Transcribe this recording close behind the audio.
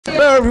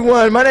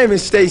everyone, my name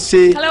is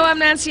Stacy. Hello, I'm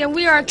Nancy, and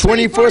we are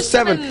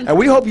 24/7, and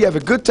we hope you have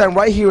a good time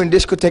right here in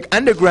Discoteque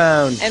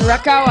Underground in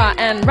Rakawa.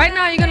 And right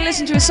now you're gonna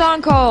listen to a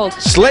song called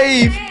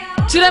Slave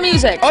to the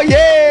Music. Oh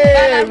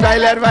yeah!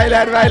 Bailar,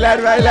 bailar, bailar,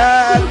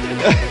 bailar.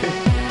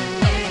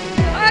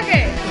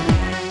 Okay.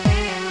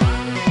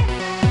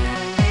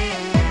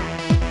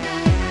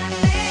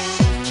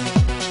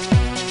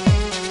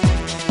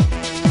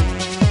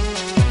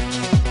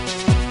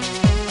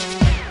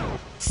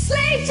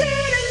 Slave to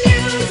the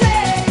music.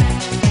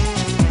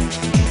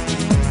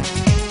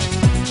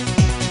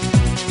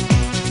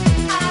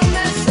 I'm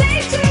a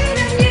slave to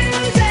the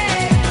music.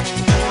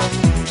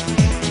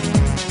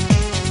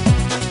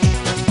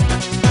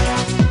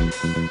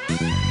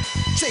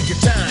 Take your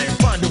time,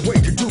 find a way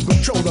to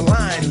control the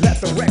line.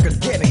 Let the record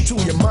get into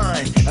your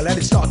mind and let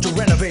it start to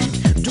renovate.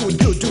 Do it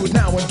good, do it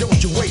now, and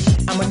don't you wait.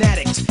 I'm an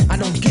addict, I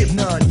don't give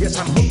none. Yes,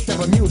 I'm hooked up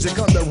on music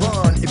on the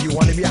run. If you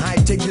want to be high,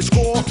 take the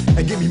score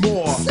and give me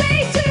more.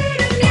 Slave to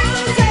the music.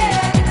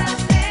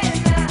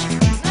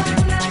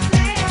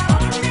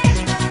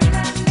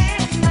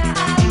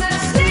 I'm a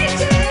slave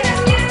to the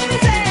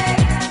music.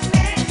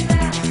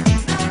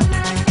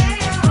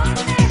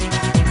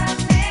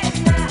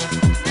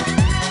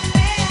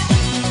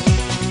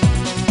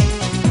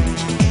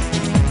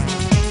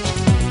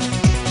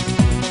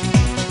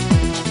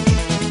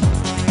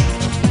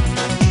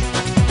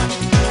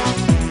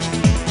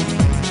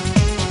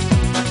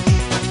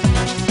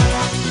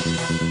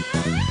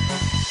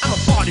 I'm a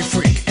party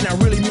freak, and I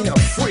really mean a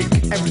freak.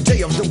 Every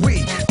day of the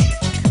week,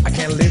 I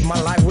can't live my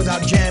life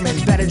without jamming.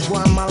 That is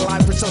why my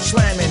life is so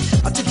slamming.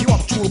 I'll take you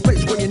up to a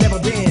place where you've never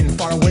been,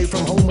 far away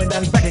from home and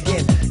then back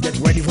again. Get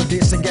ready for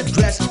this and get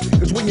dressed,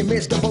 cause when you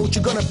miss the boat,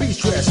 you're gonna be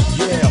stressed.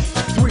 Yeah,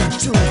 3,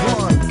 2,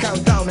 1,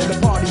 countdown and the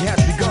party has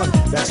begun.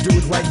 Let's do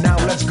it right now,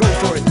 let's go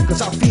for it,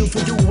 cause I feel for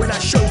you when I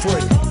show for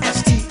it.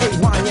 STAYNC.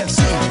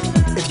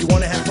 If you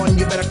wanna have fun,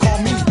 you better call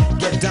me.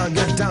 Get down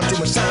to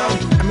my sound.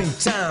 I'm in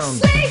town.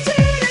 Slave to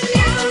the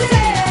music.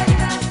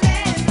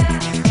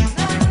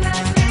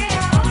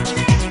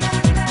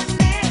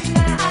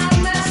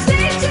 I'm a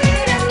slave to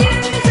the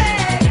music.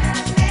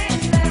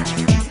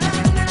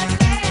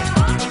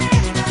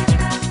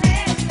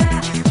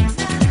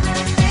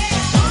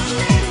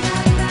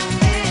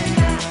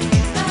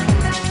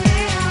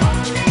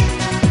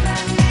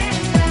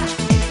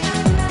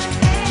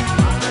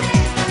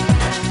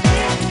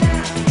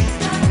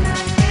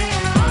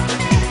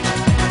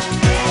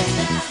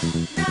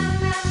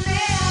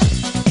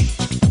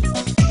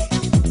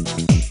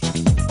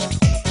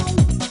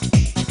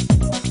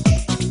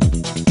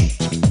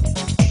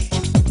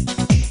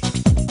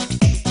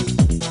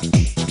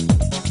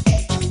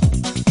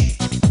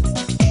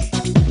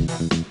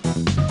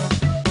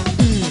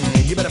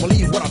 You better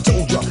believe what I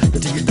told ya.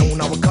 Until you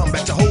don't, I will come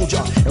back to hold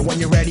ya. And when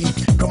you're ready,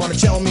 come on and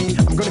tell me.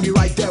 I'm gonna be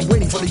right there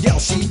waiting for the yell,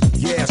 see?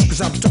 Yes,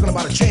 cause I'm talking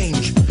about a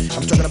change.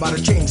 I'm talking about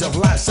a change of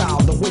lifestyle.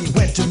 The way it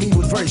went to me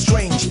was very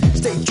strange.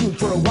 Stay tuned.